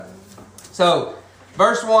So,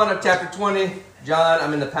 verse 1 of chapter 20, John,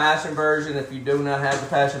 I'm in the Passion Version. If you do not have the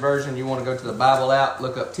Passion Version, you want to go to the Bible app,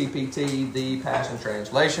 look up TPT, the Passion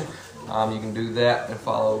Translation. You can do that and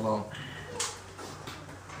follow along.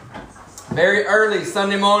 Very early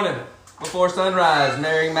Sunday morning, before sunrise,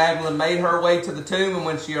 Mary Magdalene made her way to the tomb, and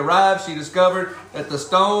when she arrived, she discovered that the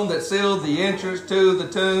stone that sealed the entrance to the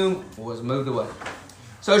tomb was moved away.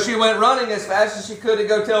 So she went running as fast as she could to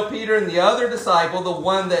go tell Peter and the other disciple, the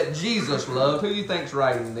one that Jesus loved. Who do you think's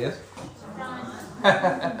writing this?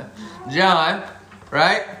 John,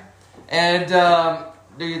 right? And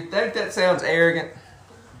do you think that sounds arrogant?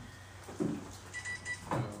 It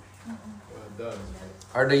does.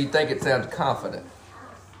 Or do you think it sounds confident?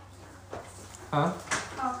 Huh?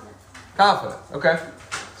 Confident. Confident, okay.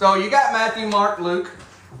 So you got Matthew, Mark, Luke.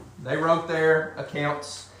 They wrote their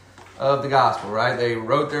accounts of the gospel, right? They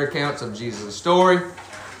wrote their accounts of Jesus' story.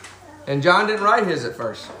 And John didn't write his at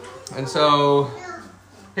first. And so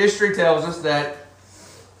history tells us that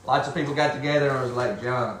lots of people got together and was like,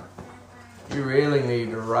 John, you really need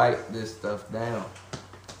to write this stuff down.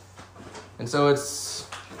 And so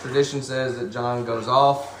tradition says that John goes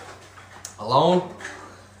off alone.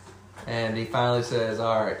 And he finally says,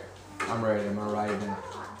 all right, I'm ready. I'm going to write it down.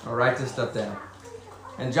 I'll write this stuff down.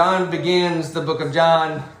 And John begins the book of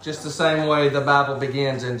John just the same way the Bible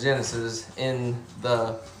begins in Genesis, in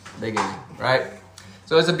the beginning, right?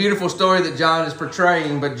 So it's a beautiful story that John is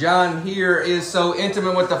portraying, but John here is so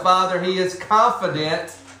intimate with the Father, he is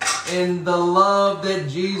confident in the love that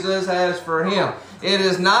Jesus has for him. It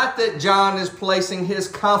is not that John is placing his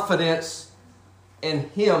confidence in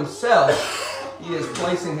himself. He is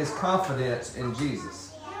placing his confidence in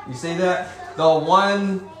Jesus. You see that? The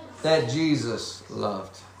one that Jesus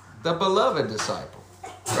loved. The beloved disciple.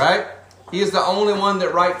 Right? He is the only one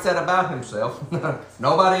that writes that about himself.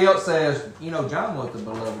 Nobody else says, John was the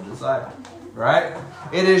beloved disciple. Right?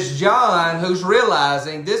 It is John who's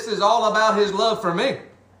realizing this is all about his love for me.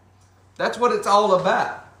 That's what it's all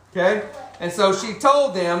about. Okay? And so she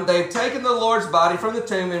told them they've taken the Lord's body from the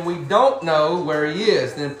tomb and we don't know where he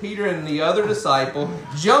is. Then Peter and the other disciple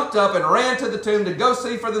jumped up and ran to the tomb to go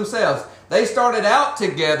see for themselves. They started out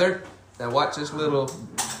together. Now watch this little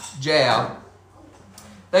jab.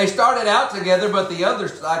 They started out together, but the other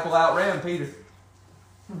disciple outran Peter.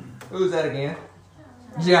 Who's that again?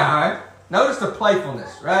 John. Notice the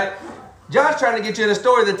playfulness, right? John's trying to get you in a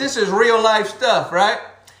story that this is real life stuff, right?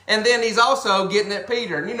 And then he's also getting at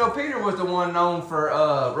Peter. And Peter was the one known for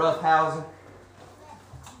rough housing.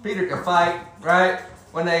 Peter could fight, right?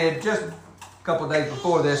 When they had just a couple days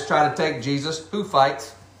before this tried to take Jesus, who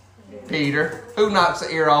fights? Peter. Who knocks the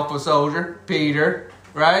ear off a soldier? Peter,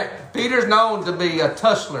 right? Peter's known to be a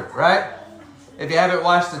tussler, right? If you haven't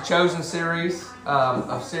watched the Chosen series,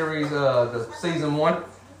 the season 1,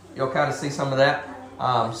 you'll kind of see some of that.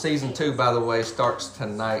 Season 2, by the way, starts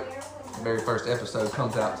tonight. The very first episode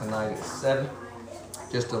comes out tonight at 7.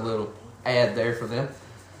 Just a little ad there for them.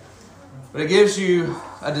 But it gives you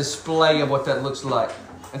a display of what that looks like.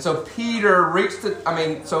 And so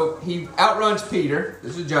so he outruns Peter.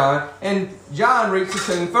 This is John. And John reached the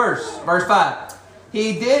tomb first. Verse 5.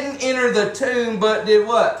 He didn't enter the tomb, but did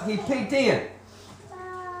what? He peeked in.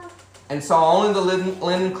 And saw only the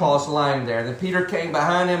linen cloths lying there. Then Peter came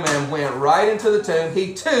behind him and went right into the tomb.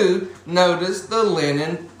 He too noticed the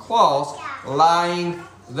linen cloths lying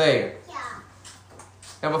there.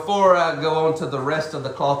 Now before I go on to the rest of the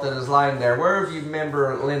cloth that is lying there, where have you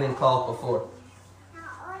remember linen cloth before?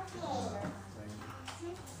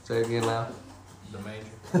 Say it again loud. The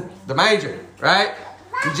manger. The manger, right?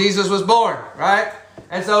 And Jesus was born, right?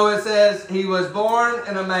 And so it says he was born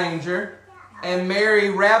in a manger, and Mary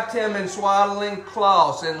wrapped him in swaddling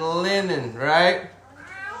cloths and linen, right?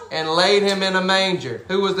 And laid him in a manger.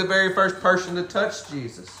 Who was the very first person to touch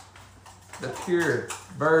Jesus? The pure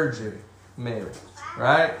Virgin Mary,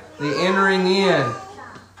 right? The entering in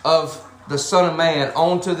of the Son of Man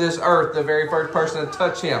onto this earth, the very first person to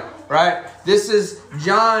touch him, right?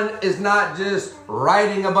 John is not just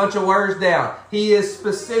writing a bunch of words down. He is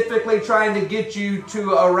specifically trying to get you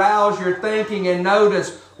to arouse your thinking and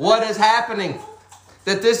notice what is happening.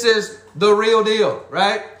 That this is the real deal,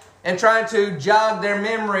 right? And trying to jog their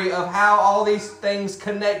memory of how all these things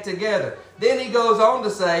connect together. Then he goes on to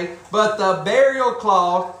say, but the burial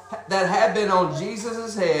cloth that had been on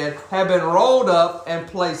Jesus' head had been rolled up and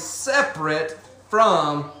placed separate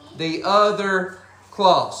from the other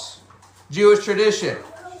cloths. Jewish tradition.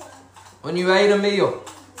 When you ate a meal,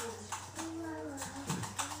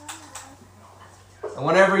 and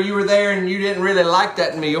whenever you were there and you didn't really like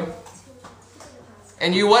that meal,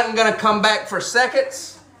 and you wasn't going to come back for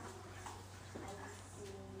seconds,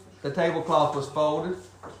 the tablecloth was folded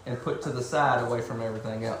and put to the side away from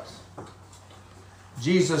everything else.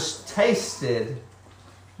 Jesus tasted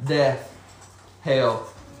death,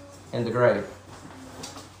 hell, and the grave.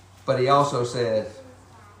 But he also said,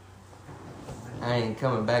 I ain't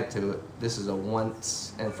coming back to it. This is a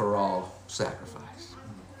once and for all sacrifice.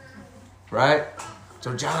 Right?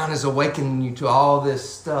 So John is awakening you to all this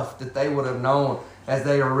stuff that they would have known as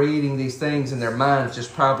they are reading these things in their minds,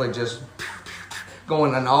 just probably just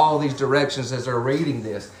going in all these directions as they're reading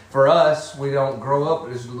this. For us, we don't grow up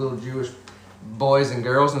as little Jewish boys and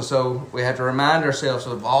girls, and so we have to remind ourselves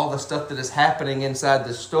of all the stuff that is happening inside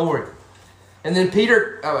this story. And then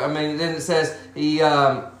then it says,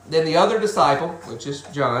 then the other disciple, which is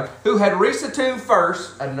John, who had reached the tomb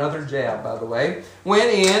first, another jab, by the way,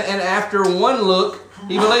 went in, and after one look,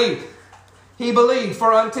 he believed. He believed,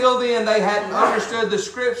 for until then they hadn't understood the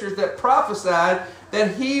scriptures that prophesied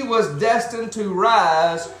that he was destined to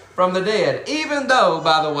rise from the dead. Even though,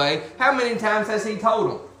 by the way, how many times has he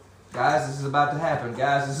told them? Guys, this is about to happen.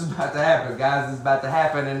 Guys, this is about to happen. Guys, this is about to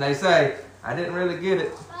happen. And they say, I didn't really get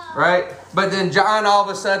it. Right? But then John all of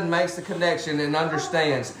a sudden makes the connection and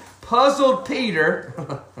understands. Puzzled Peter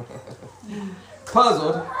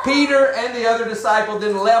and the other disciple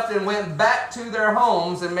then left and went back to their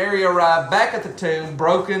homes, and Mary arrived back at the tomb,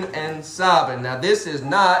 broken and sobbing. Now this is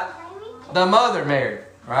not the mother Mary,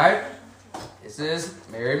 right? This is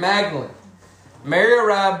Mary Magdalene. Mary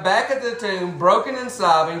arrived back at the tomb, broken and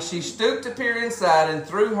sobbing. She stooped to peer inside, and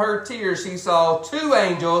through her tears she saw two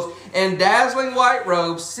angels in dazzling white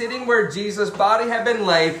robes sitting where Jesus' body had been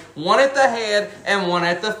laid, one at the head and one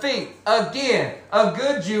at the feet. Again, a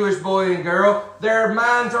good Jewish boy and girl, their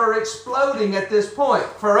minds are exploding at this point.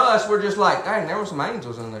 For us, we're just like, dang, there were some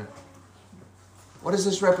angels in there. What is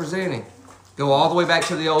this representing? Go all the way back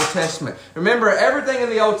to the Old Testament. Remember, everything in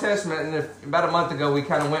the Old Testament, and about a month ago we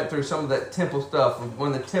kind of went through some of that temple stuff,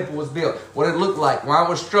 when the temple was built, what it looked like, why it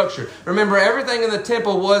was structured. Remember, everything in the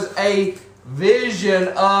temple was a vision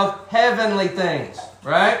of heavenly things,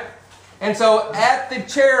 right? And so at the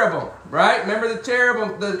cherubim, right? Remember the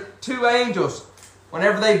cherubim, the two angels,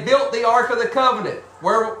 whenever they built the Ark of the Covenant,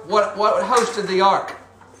 what hosted the Ark?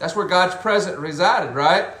 That's where God's presence resided,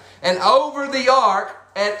 right? And over the Ark,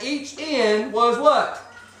 at each end was what?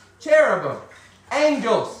 Cherubim,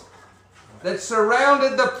 angels that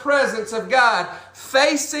surrounded the presence of God,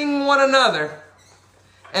 facing one another,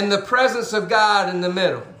 and the presence of God in the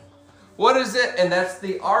middle. What is it? And that's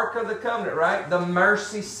the Ark of the Covenant, right? The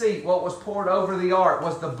mercy seat. What was poured over the Ark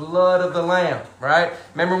was the blood of the Lamb, right?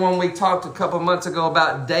 Remember when we talked a couple months ago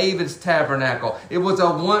about David's tabernacle? It was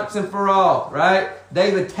a once and for all, right?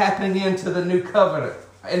 David tapping into the new covenant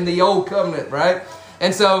in the old covenant, right?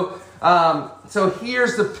 And so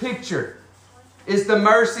here's the picture. It's the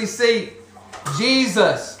mercy seat.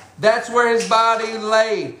 Jesus, that's where his body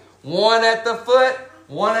laid. One at the foot,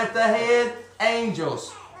 one at the head,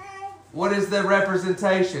 angels. What is the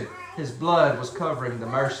representation? His blood was covering the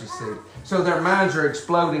mercy seat. So their minds are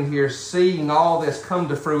exploding here, seeing all this come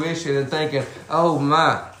to fruition and thinking, oh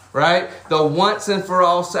my, right? The once and for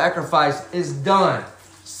all sacrifice is done.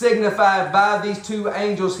 Signified by these two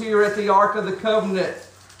angels here at the Ark of the Covenant,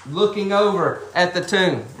 looking over at the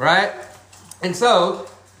tomb, right? And so,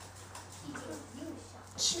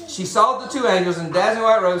 she saw the two angels in dazzling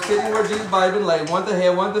white robes sitting where Jesus' body had been laid, one at the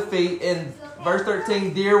head, one at the feet. In verse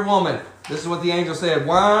 13, dear woman, this is what the angel said.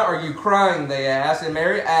 Why are you crying, they asked. And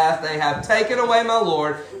Mary asked, they have taken away my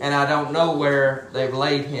Lord, and I don't know where they've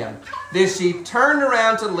laid him. Then she turned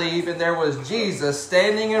around to leave, and there was Jesus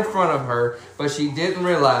standing in front of her, but she didn't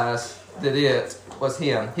realize that it was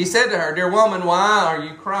him. He said to her, dear woman, why are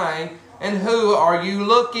you crying, and who are you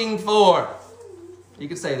looking for? You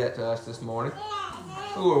could say that to us this morning.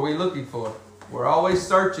 Who are we looking for? We're always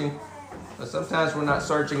searching, but sometimes we're not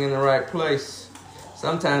searching in the right place.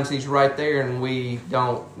 Sometimes he's right there and we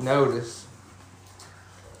don't notice.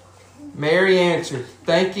 Mary answered,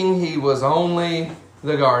 thinking he was only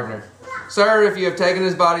the gardener. Sir, if you have taken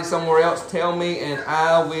his body somewhere else, tell me and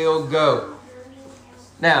I will go.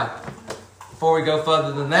 Now, before we go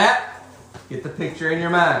further than that, get the picture in your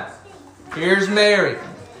mind. Here's Mary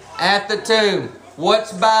at the tomb.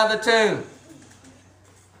 What's by the tomb?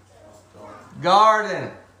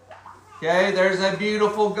 Garden. Okay, there's a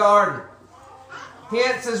beautiful garden.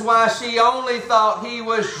 Hence is why she only thought he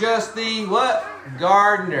was just the what?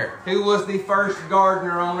 Gardener. Who was the first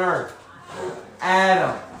gardener on earth?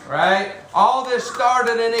 Adam, right? All this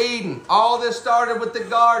started in Eden. All this started with the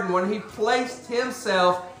garden when he placed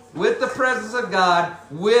himself with the presence of God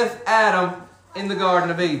with Adam in the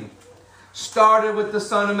Garden of Eden. Started with the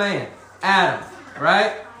Son of Man, Adam,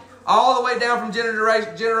 right? all the way down from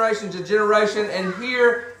generation to generation. And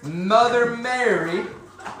here, Mother Mary,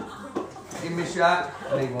 give me a shot.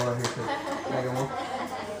 I need one over here too. Can I get one?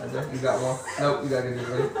 Right there. You got one? Nope, you got to get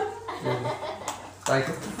one. Thank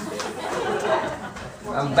you.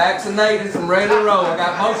 I'm vaccinated. I'm ready to roll. I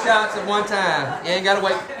got both shots at one time. You ain't got to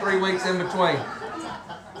wait 3 weeks in between.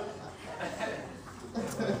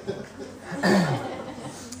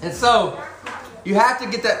 And so, you have to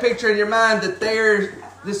get that picture in your mind that there's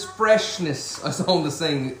this freshness is on the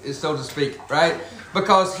scene, so to speak, right?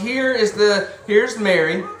 Because here's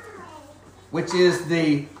Mary, which is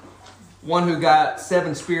the one who got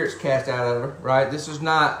 7 spirits cast out of her, right? This is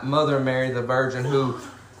not Mother Mary, the virgin who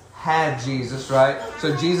had Jesus, right?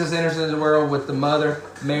 So Jesus enters into the world with the Mother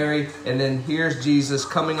Mary, and then here's Jesus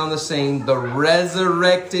coming on the scene, the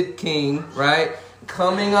resurrected King, right?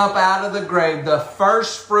 Coming up out of the grave, the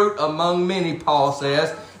first fruit among many, Paul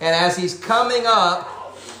says. And as he's coming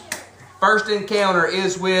up, first encounter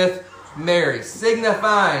is with Mary,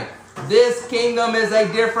 signifying this kingdom is a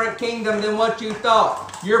different kingdom than what you thought.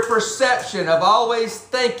 Your perception of always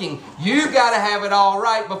thinking you got to have it all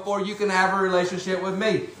right before you can have a relationship with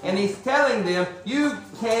me. And he's telling them, you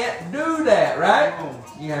can't do that, right?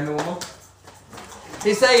 You have me one more?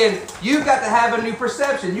 He's saying, you've got to have a new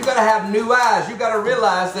perception. You've got to have new eyes. You've got to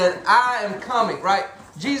realize that I am coming, right?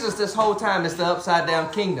 Jesus this whole time is the upside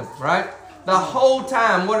down kingdom, right? The whole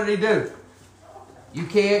time, what did he do? You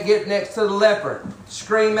can't get next to the leper.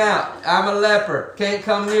 Scream out, I'm a leper. Can't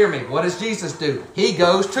come near me. What does Jesus do? He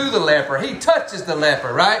goes to the leper. He touches the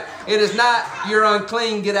leper, right? It is not, you're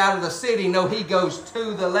unclean, get out of the city. No, he goes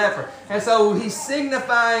to the leper. And so he's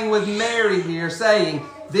signifying with Mary here, saying,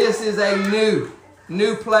 this is a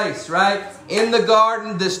new place, right? In the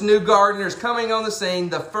garden, this new gardener is coming on the scene,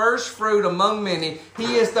 the first fruit among many.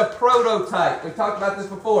 He is the prototype. We talked about this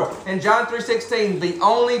before. In John 3:16, the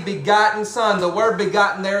only begotten Son. The word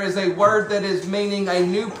begotten there is a word that is meaning a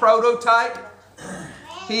new prototype.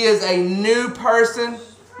 He is a new person,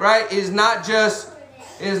 right? It is not just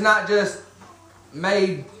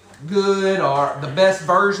made good or the best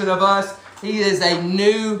version of us. He is a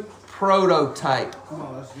new prototype.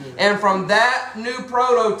 And from that new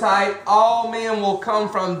prototype, all men will come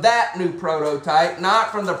from that new prototype,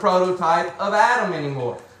 not from the prototype of Adam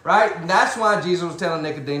anymore. Right? And that's why Jesus was telling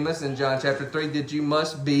Nicodemus in John chapter 3 that you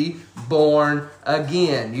must be born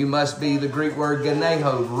again. You must be, the Greek word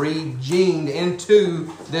geneho, regened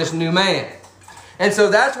into this new man. And so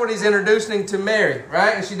that's what he's introducing to Mary,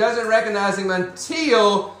 right? And she doesn't recognize him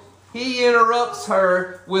until he interrupts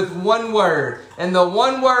her with one word. And the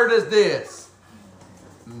one word is this: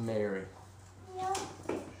 Mary.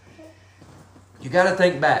 You got to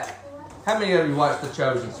think back. How many of you watched the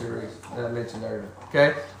Chosen series that I mentioned earlier?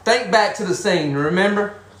 Okay? Think back to the scene.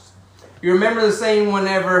 Remember? You remember the scene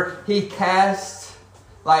whenever he cast,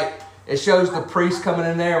 like, it shows the priest coming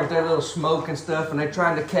in there with their little smoke and stuff, and they're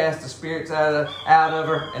trying to cast the spirits out of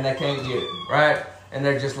her, and they can't get it, right? And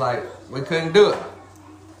they're just like, we couldn't do it.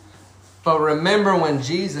 But remember when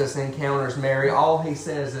Jesus encounters Mary, all he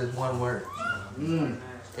says is one word.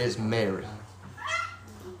 Is Mary.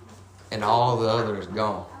 And all the other is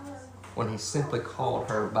gone. When he simply called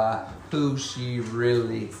her by who she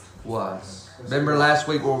really was. Remember last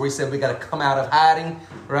week where we said we got to come out of hiding,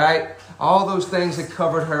 right? All those things that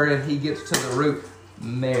covered her, and he gets to the root,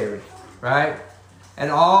 Mary, right?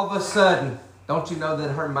 And all of a sudden, don't you know that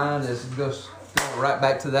her mind is goes right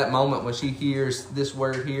back to that moment when she hears this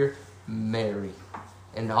word here, Mary.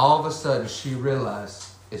 And all of a sudden she realized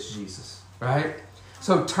it's Jesus, right?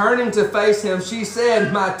 So turning to face him, she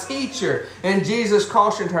said, my teacher. And Jesus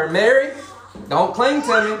cautioned her, Mary, don't cling to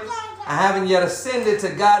me. I haven't yet ascended to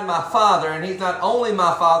God my Father. And he's not only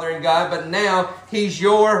my Father and God, but now he's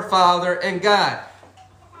your Father and God.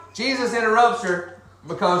 Jesus interrupts her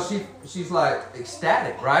because she's like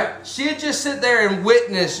ecstatic, right? She'd just sit there and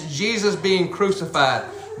witness Jesus being crucified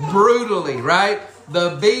brutally, right?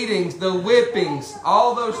 The beatings, the whippings,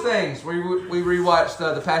 all those things. We rewatched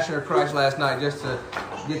The Passion of Christ last night just to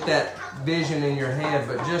get that vision in your head.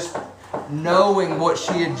 But just knowing what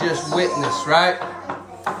she had just witnessed, right?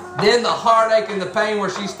 Then the heartache and the pain where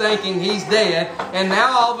she's thinking he's dead. And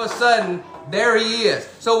now all of a sudden, there he is.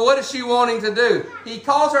 So what is she wanting to do? He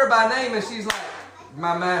calls her by name and she's like,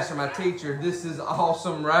 my master, my teacher, this is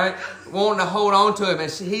awesome, right? Wanting to hold on to him. And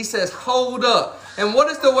he says, hold up. And what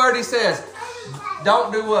is the word he says?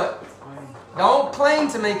 Don't do what? Don't cling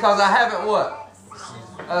to me because I haven't what?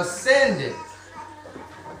 Ascended.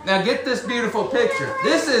 Now get this beautiful picture.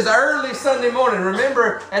 This is early Sunday morning.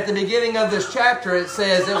 Remember at the beginning of this chapter it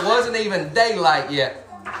says it wasn't even daylight yet.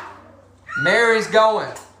 Mary's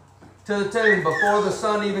going to the tomb before the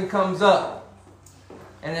sun even comes up.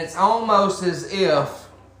 And it's almost as if,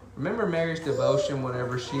 remember Mary's devotion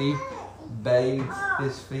whenever she bathed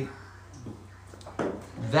his feet?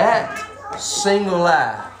 That single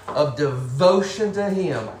act of devotion to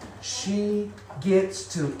him, she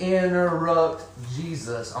gets to interrupt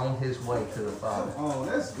Jesus on his way to the Father. Oh,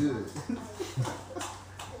 that's good.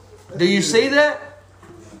 Do you see that?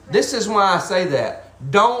 This is why I say that.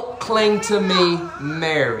 Don't cling to me,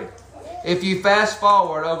 Mary. If you fast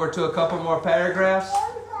forward over to a couple more paragraphs,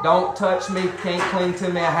 don't touch me, can't cling to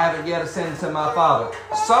me, I haven't yet ascended to my Father.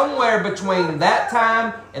 Somewhere between that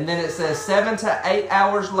time and then it says 7 to 8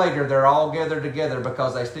 hours later, they're all gathered together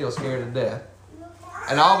because they're still scared to death.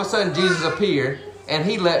 And all of a sudden Jesus appeared and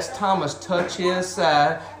he lets Thomas touch his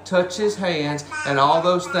side, touch his hands, and all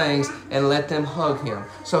those things, and let them hug him.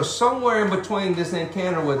 So somewhere in between this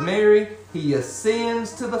encounter with Mary, he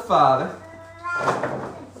ascends to the Father,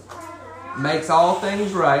 makes all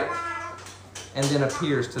things right, and then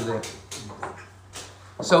appears to them.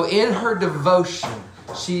 So in her devotion,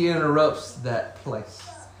 she interrupts that place.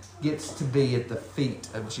 Gets to be at the feet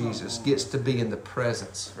of Jesus. Gets to be in the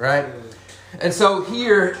presence, right? And so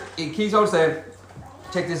here, it keeps on saying,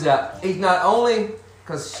 check this out. He's not only,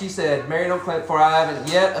 because she said, Mary don't claim, for I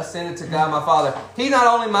haven't yet ascended to God my Father. He's not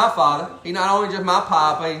only my Father. He's not only just my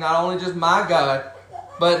Papa. He's not only just my God.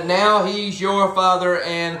 But now he's your Father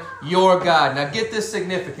and your God. Now get this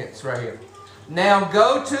significance right here. Now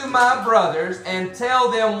go to my brothers and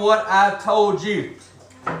tell them what I told you.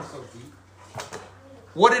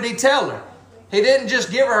 What did he tell her? He didn't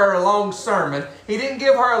just give her a long sermon. He didn't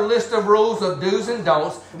give her a list of rules of do's and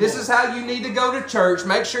don'ts. This is how you need to go to church.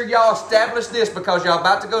 Make sure y'all establish this because y'all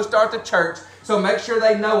about to go start the church. So make sure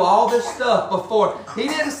they know all this stuff before. He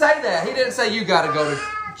didn't say that. He didn't say you got to go to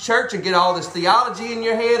church and get all this theology in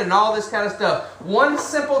your head and all this kind of stuff. One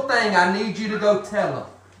simple thing I need you to go tell them.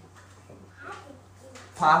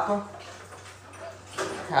 Papa,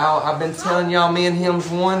 how I've been telling y'all me and him's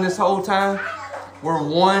one this whole time. We're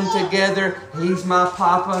one together. He's my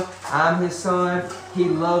Papa. I'm his son. He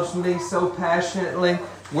loves me so passionately.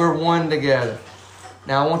 We're one together.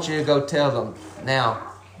 Now I want you to go tell them.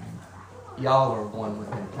 Now, y'all are one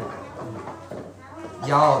with him too.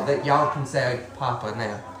 Y'all can say Papa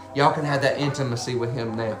now. Y'all can have that intimacy with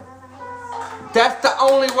him now. That's the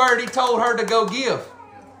only word he told her to go give.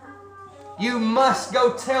 You must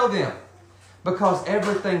go tell them. Because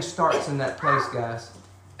everything starts in that place, guys.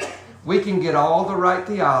 We can get all the right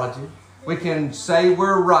theology. We can say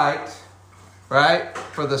we're right,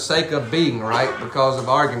 for the sake of being right, because of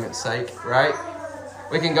argument's sake, right?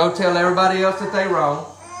 We can go tell everybody else that they're wrong.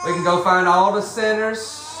 We can go find all the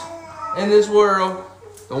sinners in this world,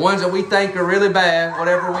 the ones that we think are really bad,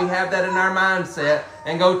 whatever we have that in our mindset,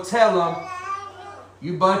 and go tell them,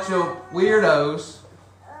 you bunch of weirdos,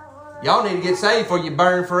 y'all need to get saved before you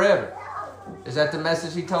burn forever. Is that the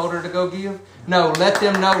message he told her to go give? No, let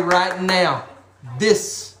them know right now.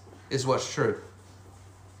 This is what's true.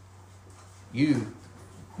 You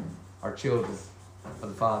are children of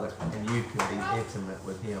the Father, and you can be intimate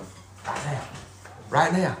with him right now.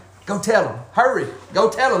 Right now. Go tell them. Hurry. Go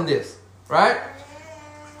tell them this. Right?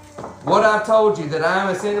 What I told you, that I am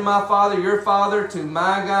ascending my Father, your Father, to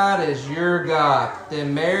my God as your God.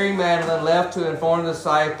 Then Mary Magdalene left to inform the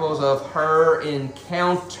disciples of her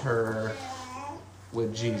encounter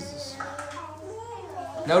with Jesus.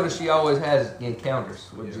 Notice she always has encounters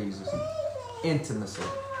with Jesus. Intimacy.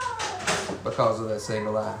 Because of that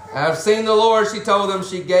single eye. I've seen the Lord, she told them.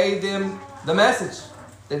 She gave them the message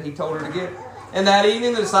that he told her to give. And that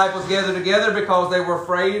evening the disciples gathered together because they were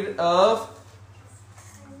afraid of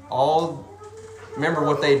all. Remember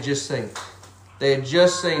what they had just seen. They had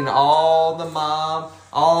just seen all the mob,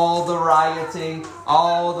 all the rioting,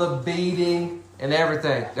 all the beating, and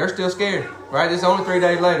everything. They're still scared, right? This is only 3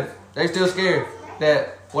 days later. They're still scared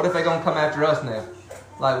that what if they're going to come after us now?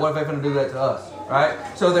 Like, what if they're going to do that to us, right?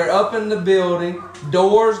 So they're up in the building,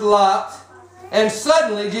 doors locked, and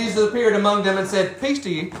suddenly Jesus appeared among them and said, peace to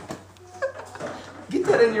you. Get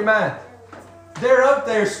that in your mind. They're up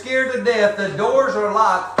there scared to death. The doors are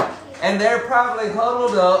locked, and they're probably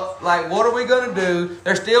huddled up like, what are we going to do?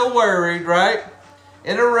 They're still worried, right?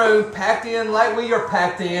 In a room, packed in like we are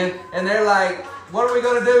packed in, and they're like, what are we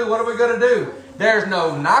going to do? What are we going to do? There's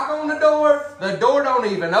no knock on the door. The door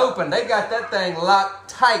don't even open. They got that thing locked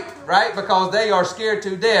tight, right? Because they are scared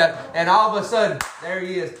to death, and all of a sudden, there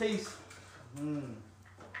he is, peace.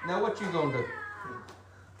 Now what you going to do?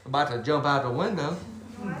 About to jump out the window.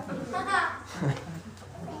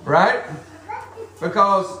 Right?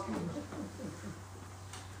 Because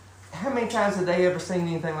how many times have they ever seen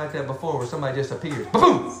anything like that before where somebody just appears?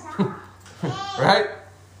 Boom! Right?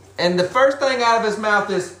 And the first thing out of his mouth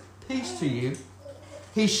is, peace to you.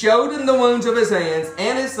 He showed them the wounds of his hands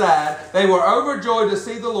and his side. They were overjoyed to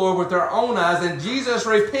see the Lord with their own eyes. And Jesus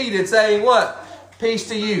repeated, saying what? Peace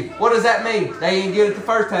to you. What does that mean? They didn't get it the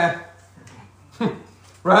first time.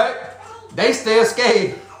 Right? They still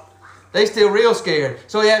scared. They still real scared.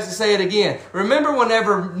 So he has to say it again. Remember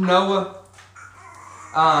whenever Noah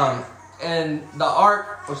and the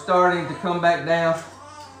ark was starting to come back down,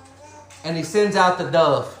 and he sends out the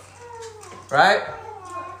dove. Right?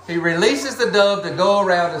 He releases the dove to go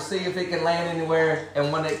around to see if it can land anywhere.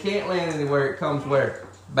 And when it can't land anywhere, it comes where?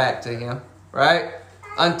 Back to him. Right?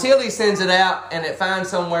 Until he sends it out and it finds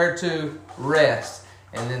somewhere to rest.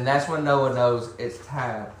 And then that's when Noah knows it's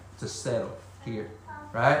time to settle here.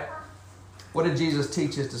 Right? What did Jesus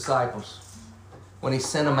teach his disciples when he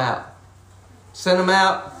sent them out? Send them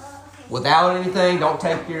out without anything. Don't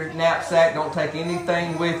take your knapsack. Don't take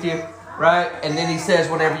anything with you. Right? And then he says,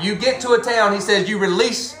 whenever you get to a town, he says, you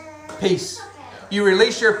release peace. You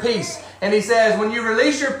release your peace. And he says, when you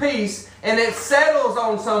release your peace and it settles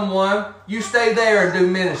on someone, you stay there and do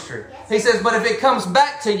ministry. He says, but if it comes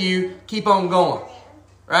back to you, keep on going.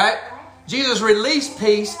 Right? Jesus released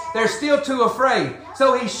peace. They're still too afraid.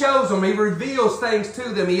 So he shows them. He reveals things to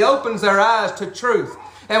them. He opens their eyes to truth.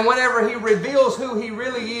 And whenever he reveals who he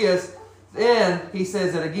really is, then he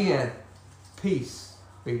says it again. Peace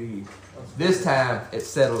be to you. This time it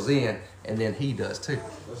settles in, and then he does too.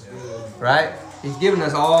 Right? He's given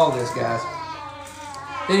us all this, guys.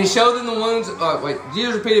 Then he showed them the wounds.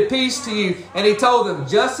 Jesus repeated, peace to you. And he told them,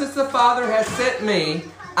 just as the Father has sent me,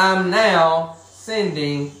 I'm now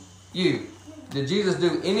sending you. Did Jesus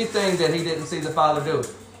do anything that he didn't see the Father do?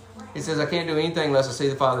 He says, I can't do anything unless I see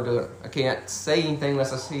the Father do it. I can't say anything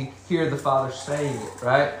unless I hear the Father saying it.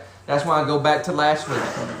 Right? That's why I go back to last week.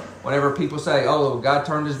 Whenever people say, oh, God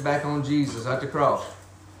turned his back on Jesus at the cross.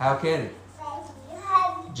 How can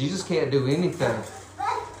he? Jesus can't do anything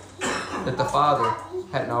that the Father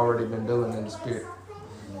hadn't already been doing in the Spirit.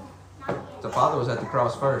 The Father was at the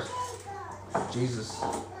cross first. Jesus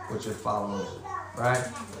was just following it. Right?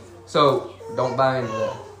 So, don't buy into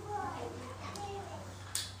that.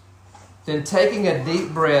 Then taking a deep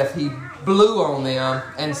breath, he blew on them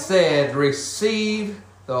and said, receive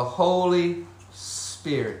the Holy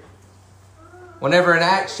Spirit. Whenever in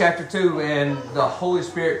Acts chapter 2 and the Holy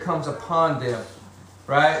Spirit comes upon them,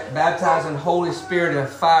 right? Baptizing Holy Spirit and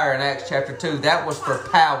fire in Acts chapter 2, that was for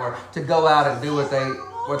power to go out and do what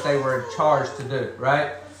they were charged to do,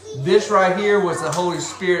 right? This right here was the Holy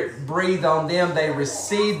Spirit breathed on them. They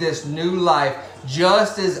received this new life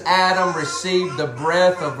just as Adam received the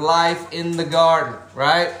breath of life in the garden,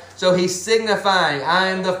 right? So he's signifying, I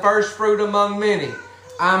am the first fruit among many.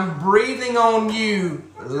 I'm breathing on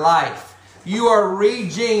you life. You are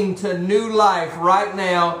regened to new life right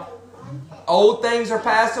now. Old things are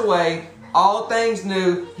passed away. All things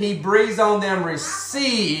new. He breathes on them.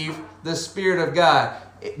 Receive the Spirit of God.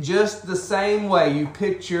 Just the same way you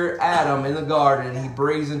picture Adam in the garden. He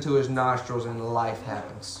breathes into his nostrils and life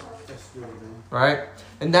happens. Right?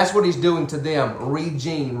 And that's what he's doing to them.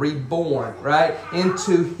 Regened, reborn, right?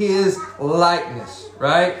 Into his likeness.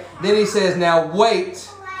 Right? Then he says, now wait.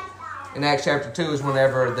 In Acts chapter 2 is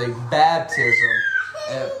whenever the baptism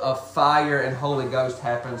of fire and Holy Ghost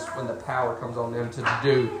happens, when the power comes on them to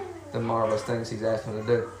do the marvelous things he's asked them to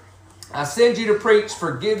do. I send you to preach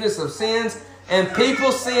forgiveness of sins, and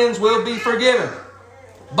people's sins will be forgiven.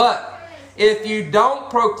 But if you don't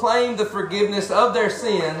proclaim the forgiveness of their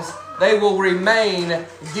sins, they will remain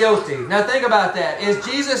guilty. Now think about that. Is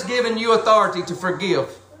Jesus giving you authority to forgive?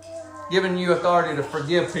 Giving you authority to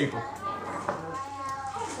forgive people?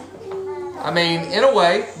 I mean, in a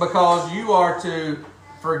way, because you are to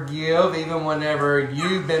forgive even whenever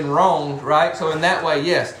you've been wronged, right? So in that way,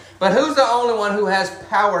 yes. But who's the only one who has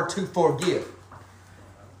power to forgive?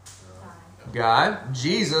 God,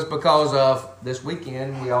 Jesus, because of this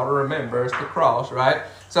weekend, we ought to remember it's the cross, right?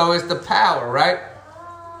 So it's the power, right?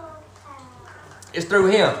 It's through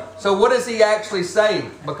him. So what is he actually saying?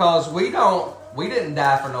 Because we didn't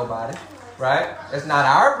die for nobody, right? It's not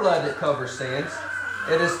our blood that covers sins.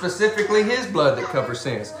 It is specifically his blood that covers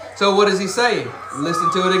sins. So what is he saying?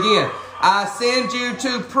 Listen to it again. I send you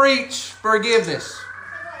to preach forgiveness.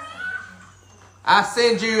 I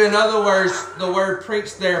send you, in other words, the word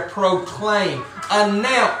preach there, proclaim,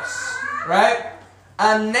 announce, right?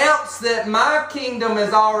 Announce that my kingdom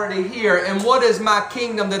is already here. And what is my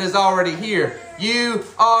kingdom that is already here? You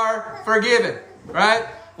are forgiven, right?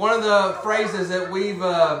 One of the phrases that we've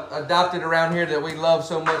adopted around here that we love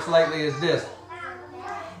so much lately is this.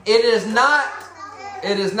 It is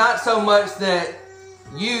not so much that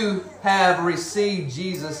you have received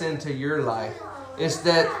Jesus into your life. It's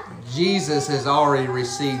that Jesus has already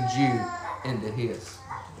received you into His.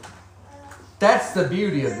 That's the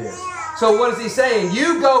beauty of this. So what is He saying?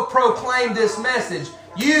 You go proclaim this message.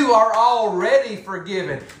 You are already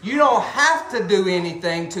forgiven. You don't have to do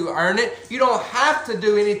anything to earn it. You don't have to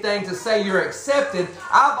do anything to say you're accepted.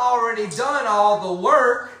 I've already done all the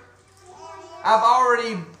work. I've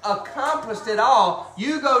already accomplished it all.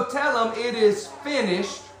 You go tell them it is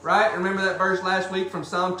finished, right? Remember that verse last week from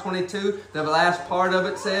Psalm 22? The last part of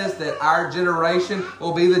it says that our generation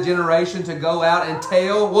will be the generation to go out and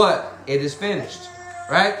tell what? It is finished,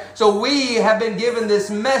 right? So we have been given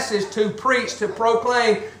this message to preach, to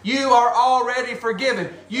proclaim, you are already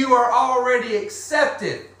forgiven. You are already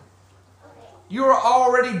accepted. You are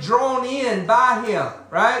already drawn in by Him,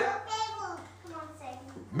 right?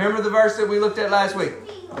 Remember the verse that we looked at last week?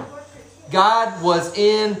 God was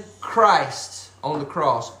in Christ on the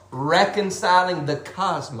cross, reconciling the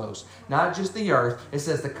cosmos. Not just the earth. It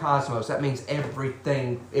says the cosmos. That means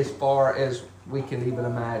everything as far as we can even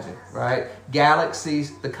imagine, right?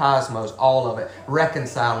 Galaxies, the cosmos, all of it.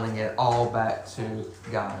 Reconciling it all back to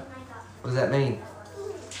God. What does that mean?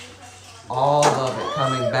 All of it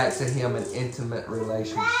coming back to Him in intimate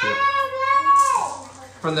relationship.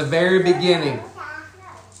 From the very beginning,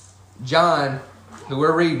 John, who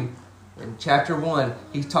we're reading in chapter 1,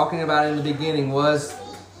 he's talking about in the beginning was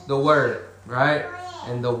the Word, right?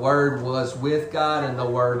 And the Word was with God, and the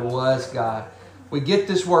Word was God. We get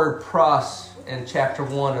this word pros in chapter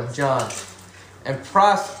 1 of John. And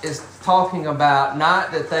pros is talking about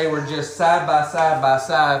not that they were just side by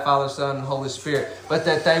side, Father, Son, and Holy Spirit, but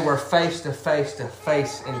that they were face to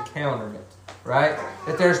face encountering it, right?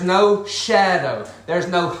 That there's no shadow, there's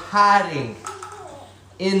no hiding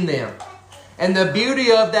in them. And the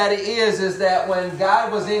beauty of that is that when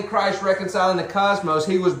God was in Christ reconciling the cosmos,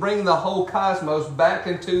 He was bringing the whole cosmos back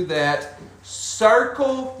into that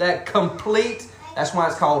circle, that complete. That's why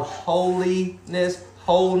it's called holiness,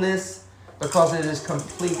 wholeness, because it is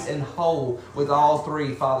complete and whole with all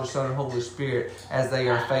three, Father, Son, and Holy Spirit, as they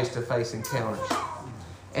are face-to-face encounters.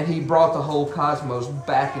 And He brought the whole cosmos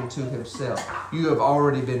back into Himself. You have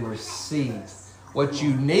already been received. What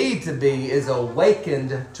you need to be is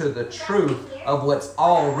awakened to the truth of what's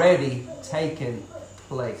already taken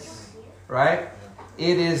place. Right?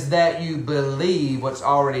 It is that you believe what's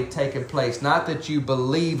already taken place. Not that you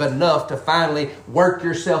believe enough to finally work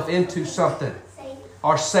yourself into something.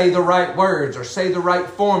 Or say the right words. Or say the right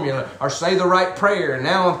formula. Or say the right prayer. And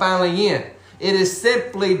now I'm finally in. It is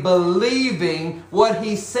simply believing what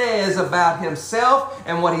He says about Himself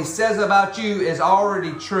and what He says about you is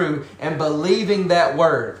already true, and believing that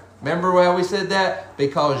word. Remember how we said that?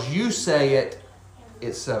 Because you say it,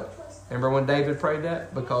 it's so. Remember when David prayed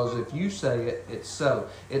that? Because if you say it, it's so.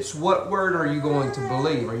 It's what word are you going to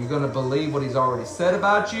believe? Are you going to believe what He's already said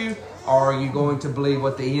about you? Or are you going to believe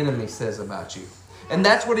what the enemy says about you? And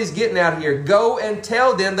that's what He's getting out here. Go and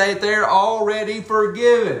tell them that they're already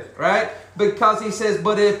forgiven, right? Because He says,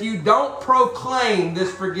 but if you don't proclaim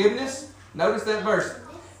this forgiveness, notice that verse.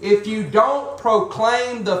 If you don't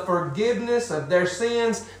proclaim the forgiveness of their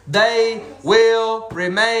sins, they will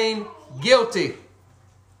remain guilty.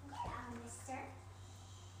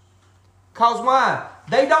 Because why?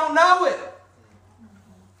 They don't know it.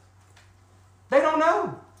 They don't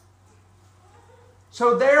know.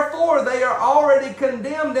 So therefore, they are already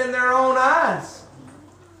condemned in their own eyes.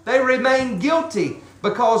 They remain guilty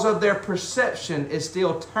because of their perception is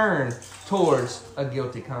still turned towards a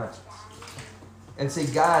guilty conscience. And see,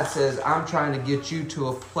 God says, I'm trying to get you to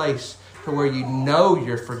a place to where you know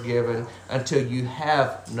you're forgiven until you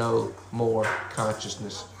have no more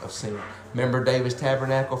consciousness of sin. Remember David's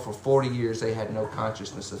tabernacle? For 40 years, they had no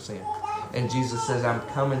consciousness of sin. And Jesus says, I'm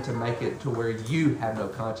coming to make it to where you have no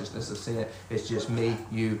consciousness of sin. It's just me,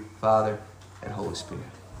 you, Father, and Holy Spirit.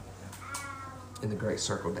 In the great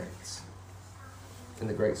circle dance. In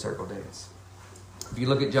the great circle dance. If you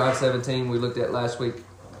look at John 17, we looked at last week,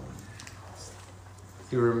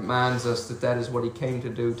 He reminds us that that is what He came to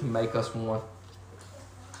do, to make us one.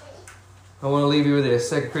 I want to leave you with this.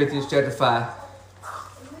 2 Corinthians chapter 5.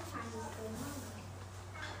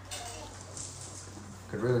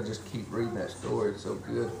 Could really just keep reading that story. It's so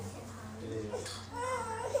good.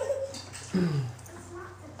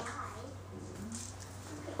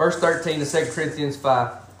 Verse 13 of 2 Corinthians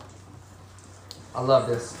 5. I love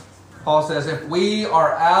this. Paul says, if we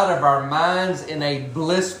are out of our minds in a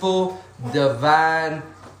blissful, divine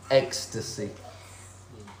ecstasy.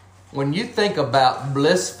 When you think about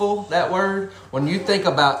blissful, that word, when you think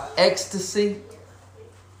about ecstasy,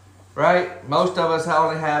 right? Most of us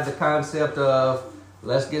only have the concept of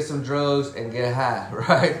let's get some drugs and get high,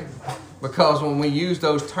 right? Because when we use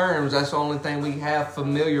those terms, that's the only thing we have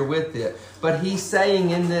familiar with it. But he's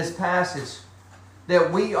saying in this passage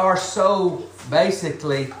that we are so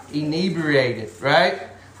basically inebriated, right?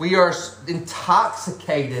 We are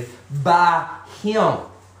intoxicated by Him.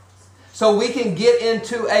 So we can get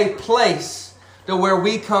into a place to where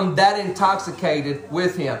we come that intoxicated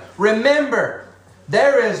with Him. Remember,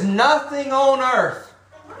 there is nothing on earth,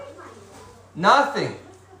 nothing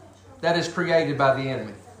that is created by the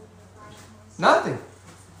enemy. Nothing.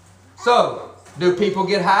 So, do people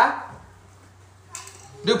get high?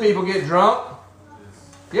 Do people get drunk?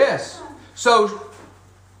 Yes. So,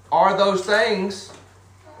 are those things...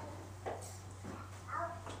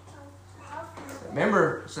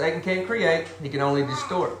 Remember, Satan can't create. He can only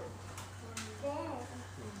distort.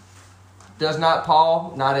 Does not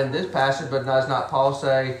Paul, not in this passage, but does not Paul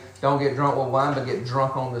say, don't get drunk with wine, but get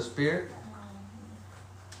drunk on the Spirit?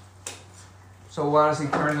 So why does he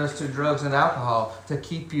turn us to drugs and alcohol? To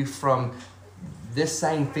keep you from this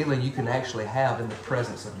same feeling you can actually have in the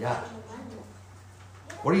presence of God.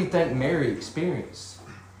 What do you think Mary experienced?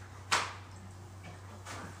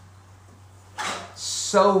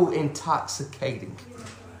 So intoxicating.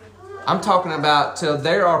 I'm talking about till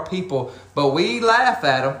there are people, but we laugh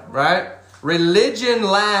at them, right? Religion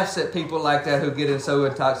laughs at people like that who get so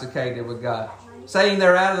intoxicated with God, saying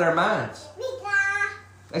they're out of their minds.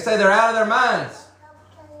 They say they're out of their minds.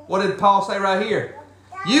 What did Paul say right here?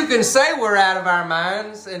 You can say we're out of our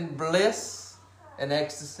minds in bliss and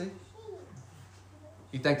ecstasy.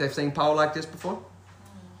 You think they've seen Paul like this before?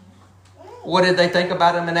 What did they think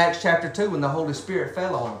about him in Acts chapter 2 when the Holy Spirit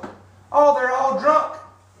fell on them? Oh, they're all drunk.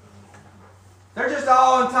 They're just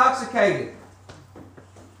all intoxicated.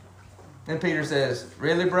 And Peter says,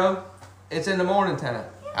 really, bro? It's in the morning time.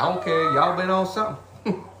 I don't care. Y'all been on something.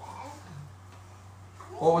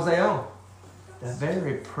 What was they on? The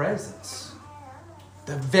very presence.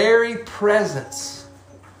 The very presence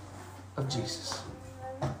of Jesus.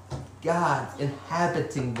 God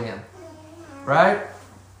inhabiting them. Right?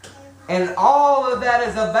 And all of that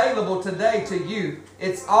is available today to you.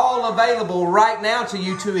 It's all available right now to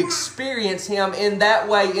you to experience Him in that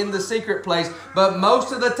way in the secret place. But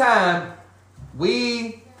most of the time,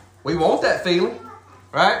 we want that feeling,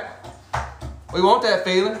 right? We want that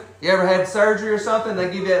feeling. You ever had surgery or something? They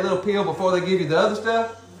give you that little pill before they give you the other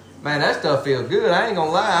stuff. Man, that stuff feels good. I ain't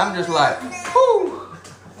gonna lie. I'm just like, whoo!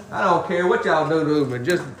 I don't care what y'all do to me.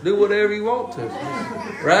 Just do whatever you want to,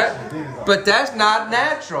 right? But that's not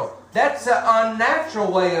natural. That's an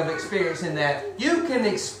unnatural way of experiencing that. You can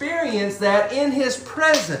experience that in His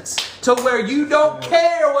presence to where you don't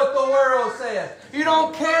care what the world says. You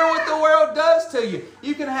don't care what the world does to you.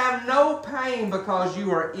 You can have no pain because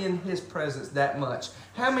you are in His presence that much.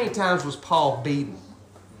 How many times was Paul beaten?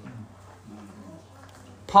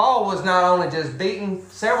 Paul was not only just beaten,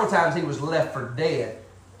 several times he was left for dead.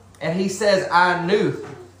 And he says, I knew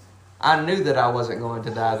that I wasn't going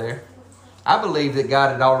to die there. I believe that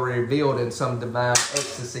God had already revealed in some divine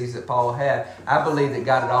ecstasies that Paul had. I believe that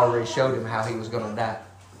God had already showed him how he was going to die.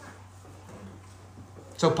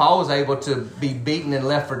 So Paul was able to be beaten and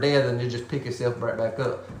left for dead and to just pick himself right back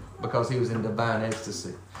up because he was in divine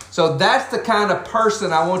ecstasy. So that's the kind of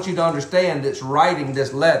person I want you to understand that's writing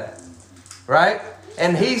this letter. Right?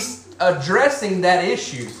 And he's addressing that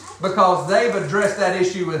issue because they've addressed that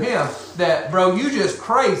issue with him. That, bro, you just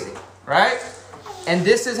crazy. Right? And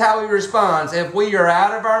this is how he responds. If we are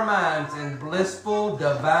out of our minds in blissful,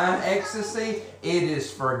 divine ecstasy, it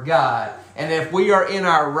is for God. And if we are in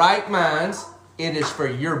our right minds, it is for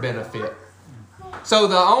your benefit. So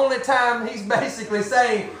the only time he's basically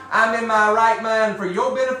saying, I'm in my right mind for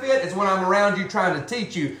your benefit, is when I'm around you trying to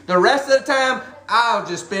teach you. The rest of the time, I'll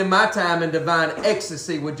just spend my time in divine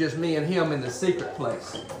ecstasy with just me and him in the secret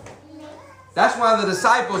place. That's why the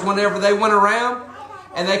disciples, whenever they went around,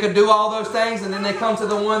 and they could do all those things, and then they come to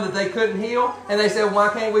the one that they couldn't heal, and they said, why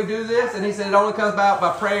can't we do this? And he said, it only comes about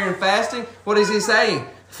by prayer and fasting. What is he saying?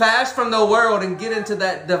 Fast from the world and get into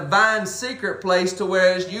that divine secret place to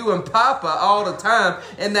where it's you and Papa all the time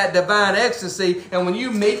in that divine ecstasy. And when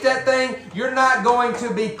you meet that thing, you're not going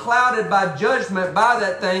to be clouded by judgment by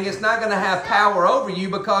that thing. It's not going to have power over you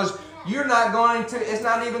because you're not going to, it's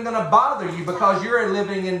not even going to bother you because you're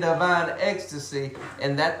living in divine ecstasy,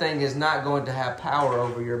 and that thing is not going to have power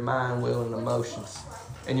over your mind, will, and emotions.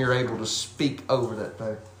 And you're able to speak over that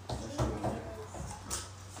thing.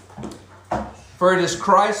 For it is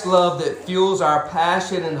Christ's love that fuels our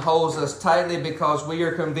passion and holds us tightly because we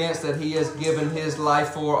are convinced that He has given His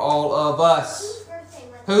life for all of us.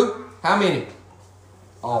 Who? How many?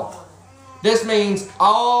 All. This means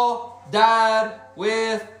all died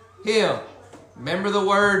with him. Remember the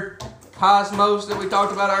word cosmos that we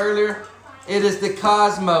talked about earlier? It is the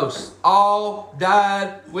cosmos. All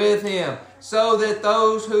died with him, so that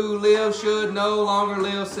those who live should no longer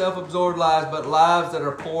live self-absorbed lives, but lives that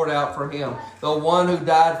are poured out for him. The one who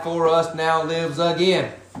died for us now lives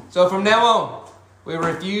again. So from now on, we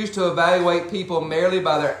refuse to evaluate people merely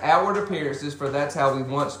by their outward appearances, for that's how we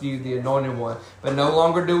once viewed the Anointed One. But no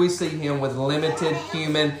longer do we see him with limited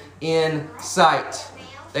human insight.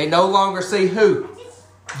 They no longer see who?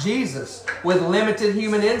 Jesus, with limited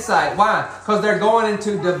human insight. Why? Because they're going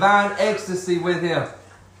into divine ecstasy with him.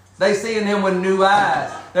 They see in him with new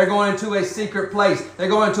eyes. They're going into a secret place. They're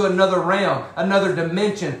going into another realm, another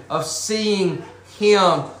dimension of seeing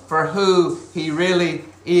him for who he really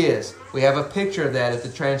is. We have a picture of that at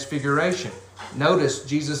the Transfiguration. Notice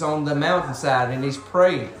Jesus on the mountainside and he's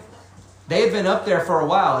praying. They had been up there for a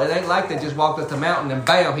while. It ain't like they just walked up the mountain and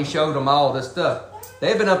bam, he showed them all this stuff.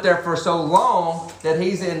 They've been up there for so long that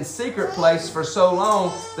he's in secret place for so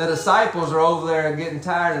long, the disciples are over there getting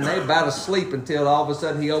tired and they're about to sleep until all of a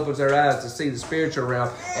sudden he opens their eyes to see the spiritual realm,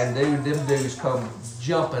 and them dudes come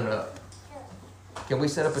jumping up. Can we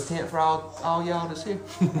set up a tent for all y'all that's here?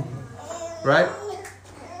 Right?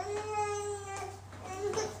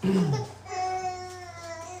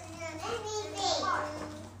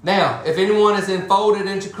 Now, if anyone is enfolded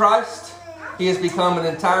into Christ, he has become an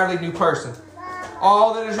entirely new person.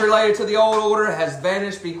 All that is related to the old order has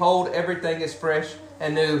vanished. Behold, everything is fresh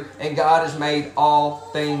and new, and God has made all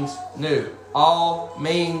things new. All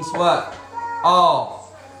means what?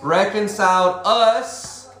 All. Reconciled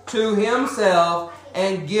us to himself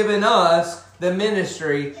and given us the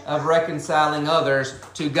ministry of reconciling others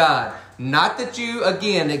to God. Not that you,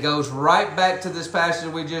 again, it goes right back to this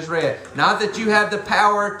passage we just read. Not that you have the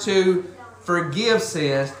power to forgive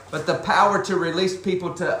sins, but the power to release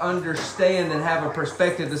people to understand and have a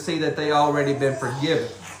perspective to see that they already been forgiven.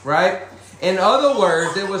 Right? In other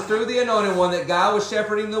words, it was through the Anointed One that God was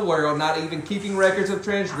shepherding the world, not even keeping records of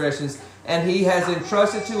transgressions, and he has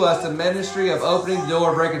entrusted to us the ministry of opening the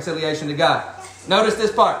door of reconciliation to God. Notice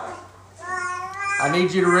this part. I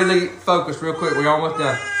need you to really focus real quick. We're almost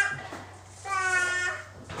done.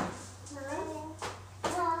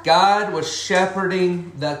 God was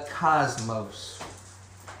shepherding the cosmos.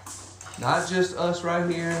 Not just us right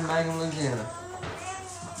here in Mangum, Louisiana.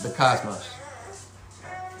 The cosmos.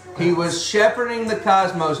 He was shepherding the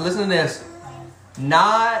cosmos. Listen to this.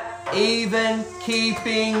 Not even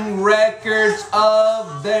keeping records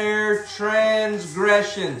of their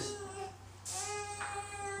transgressions.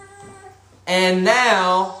 And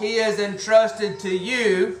now he has entrusted to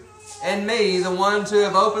you and me, the ones who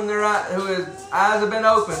have opened their eyes, whose eyes have been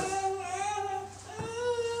opened,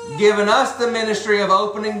 given us the ministry of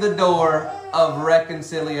opening the door of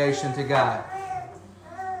reconciliation to God.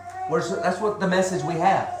 That's what the message we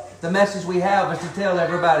have. The message we have is to tell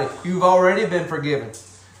everybody, you've already been forgiven.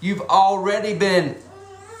 You've already been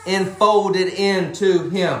enfolded into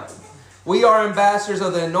him. We are ambassadors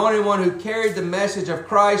of the Anointed One who carried the message of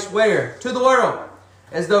Christ where? To the world.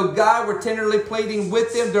 As though God were tenderly pleading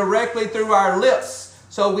with them directly through our lips.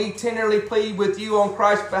 So we tenderly plead with you on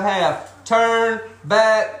Christ's behalf. Turn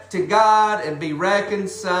back to God and be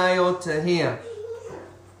reconciled to him.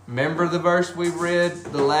 Remember the verse we read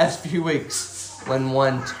the last few weeks. When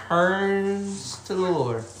one turns to the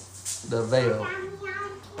Lord, the veil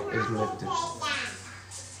is lifted.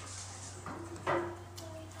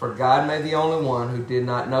 For God made the only one who did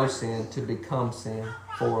not know sin to become sin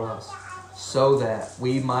for us, so that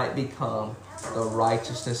we might become the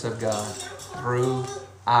righteousness of God through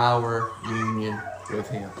our union with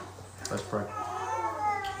him. Let's pray.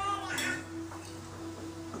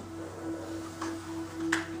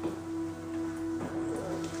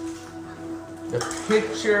 The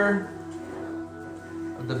picture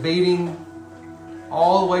of the beating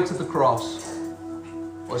all the way to the cross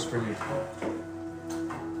was for you.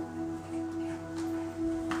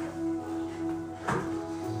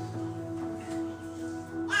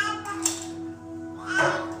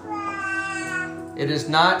 It is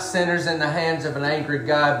not sinners in the hands of an angry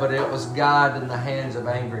God, but it was God in the hands of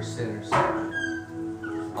angry sinners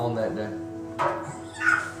on that day.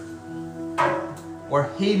 Where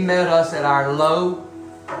he met us at our low,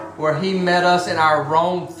 where he met us in our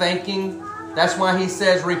wrong thinking. That's why he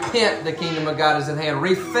says, repent, the kingdom of God is at hand.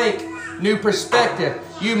 Rethink, new perspective.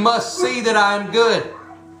 You must see that I am good.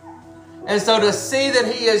 And so to see that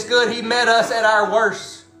he is good, he met us at our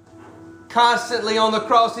worst. Constantly on the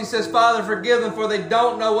cross, he says, Father, forgive them, for they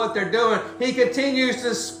don't know what they're doing. He continues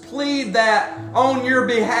to plead that on your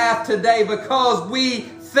behalf today because we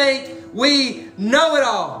think we know it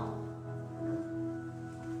all.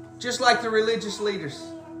 just like the religious leaders.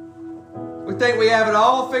 We think we have it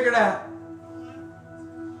all figured out.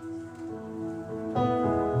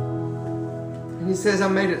 And He says, I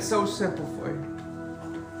made it so simple for you.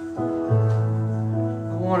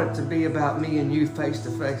 I want it to be about me and you face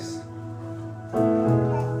to face. I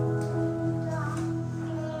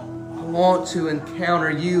want to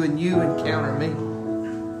encounter you and you encounter me.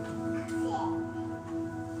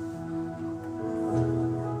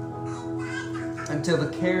 Until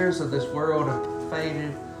the cares of this world have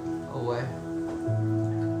faded away.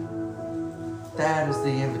 That is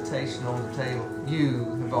the invitation on the table. You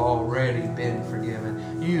have already been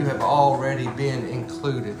forgiven. You have already been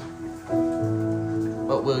included.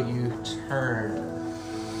 But will you turn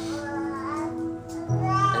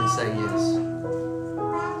and say yes?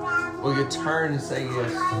 Will you turn and say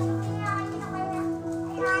yes?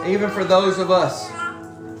 Even for those of us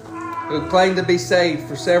who claim to be saved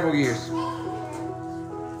for several years,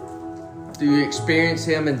 do you experience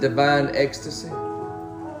Him in divine ecstasy?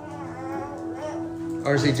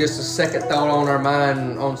 Or is He just a second thought on our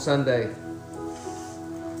mind on Sunday?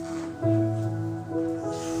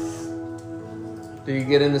 Do you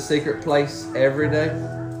get in the secret place every day?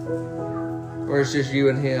 Or is it just you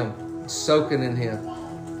and Him, soaking in Him?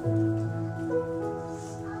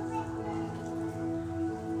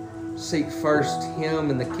 Seek first Him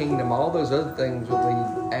and the kingdom. All those other things will be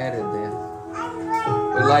added then.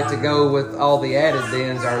 We like to go with all the added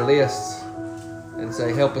thens, our lists, and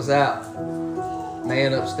say, help us out.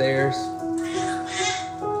 Man upstairs.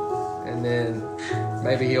 And then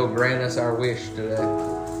maybe He'll grant us our wish today.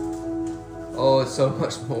 Oh, it's so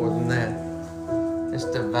much more than that. It's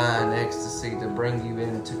divine ecstasy to bring you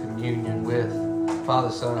into communion with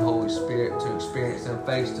Father, Son, and Holy Spirit, to experience them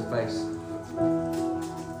face to face.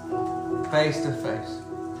 Face to face.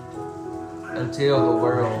 Until the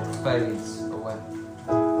world fades away.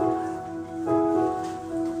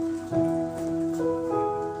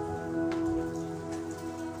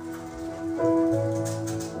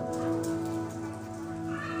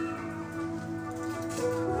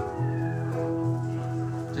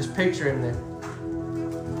 Picture Him there.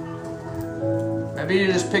 Maybe you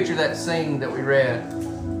just picture that scene that we read.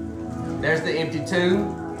 There's the empty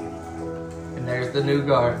tomb, and there's the new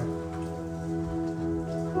garden.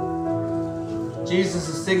 Jesus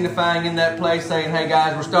is signifying in that place, saying, hey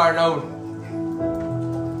guys, we're starting over.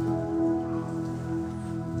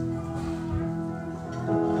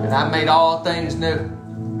 And I made all things new.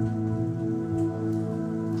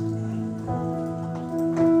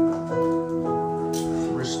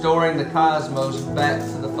 Restoring the cosmos back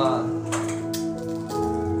to the Father.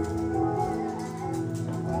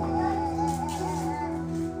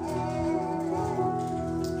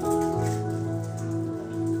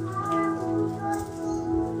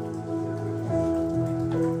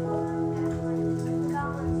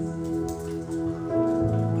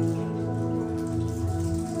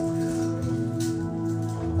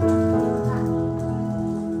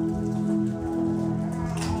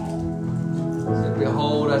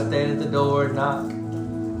 Behold, I stand at the door and knock.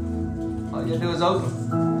 All you gotta do is open.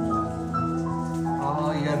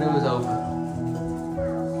 All you gotta do is open.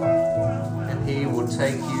 And He will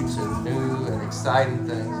take you to new and exciting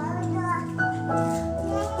things.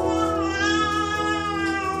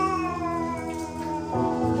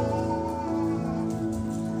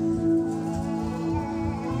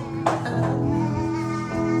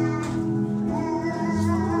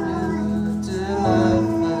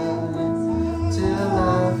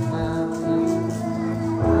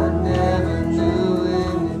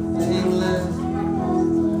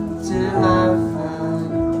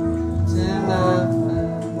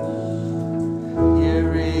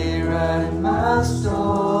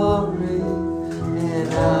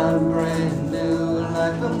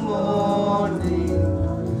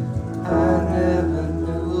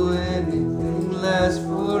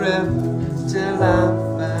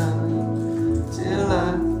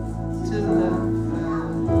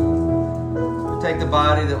 Take the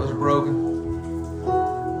body that was broken,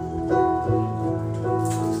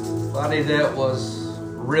 body that was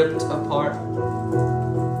ripped apart,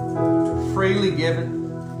 freely given,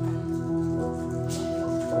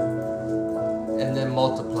 and then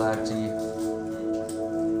multiplied to you.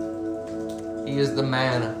 He is the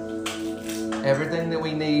manna, everything that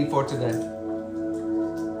we need for today.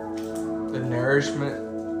 The nourishment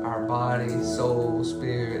our body, soul,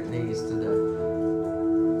 spirit needs today.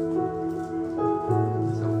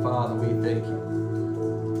 Father, we thank you.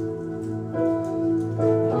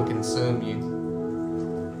 We consume you.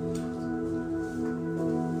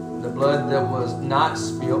 The blood that was not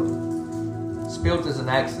spilt is an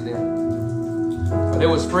accident. But it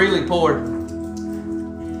was freely poured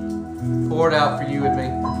out for you and me.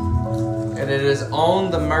 And it is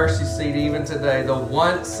on the mercy seat even today, the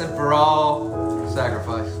once and for all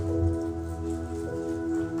sacrifice.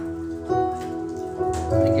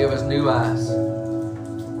 And give us new eyes.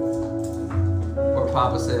 Where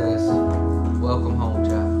Papa says, welcome home,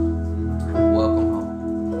 child. Welcome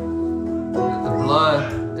home. The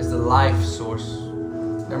blood is the life source.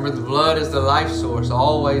 Remember, the blood is the life source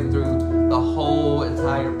all the way through the whole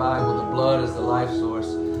entire Bible. The blood is the life source.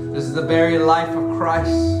 This is the very life of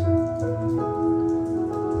Christ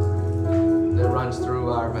that runs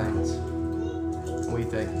through our veins. We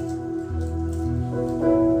thank you.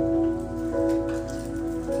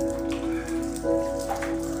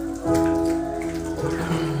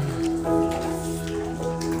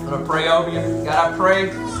 I'm going to pray over you. God, I pray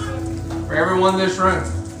for everyone in this room.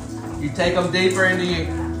 You take them deeper into you.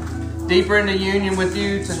 Deeper into union with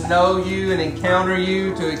you, to know you and encounter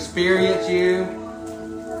you, to experience you.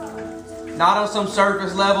 Not on some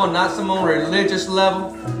surface level, not some on religious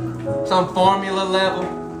level, some formula level,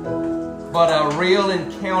 but a real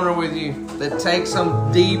encounter with you that takes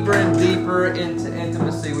them deeper and deeper into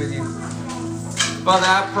intimacy with you. Father,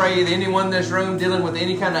 I pray that anyone in this room dealing with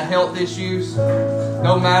any kind of health issues,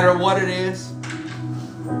 no matter what it is,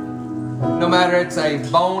 no matter it's a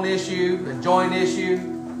bone issue, a joint issue,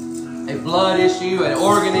 a blood issue, an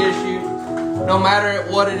organ issue, no matter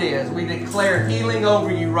what it is, we declare healing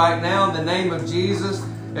over you right now in the name of Jesus.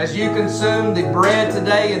 As you consume the bread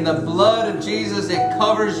today and the blood of Jesus, it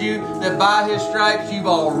covers you, that by His stripes you've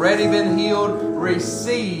already been healed.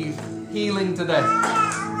 Receive healing today.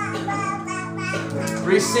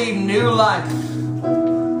 Receive new life.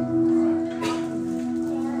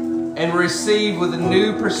 And receive with a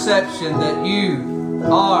new perception that you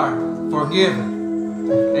are forgiven.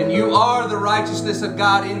 And you are the righteousness of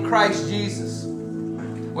God in Christ Jesus.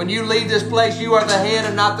 When you leave this place, you are the head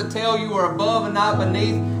and not the tail. You are above and not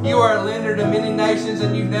beneath. You are a lender to many nations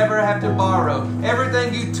and you never have to borrow.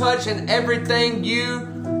 Everything you touch and everything you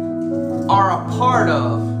are a part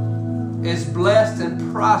of is blessed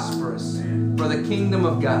and prosperous for the kingdom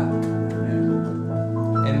of God.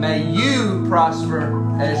 And may you prosper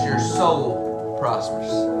as your soul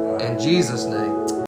prospers. In Jesus' name.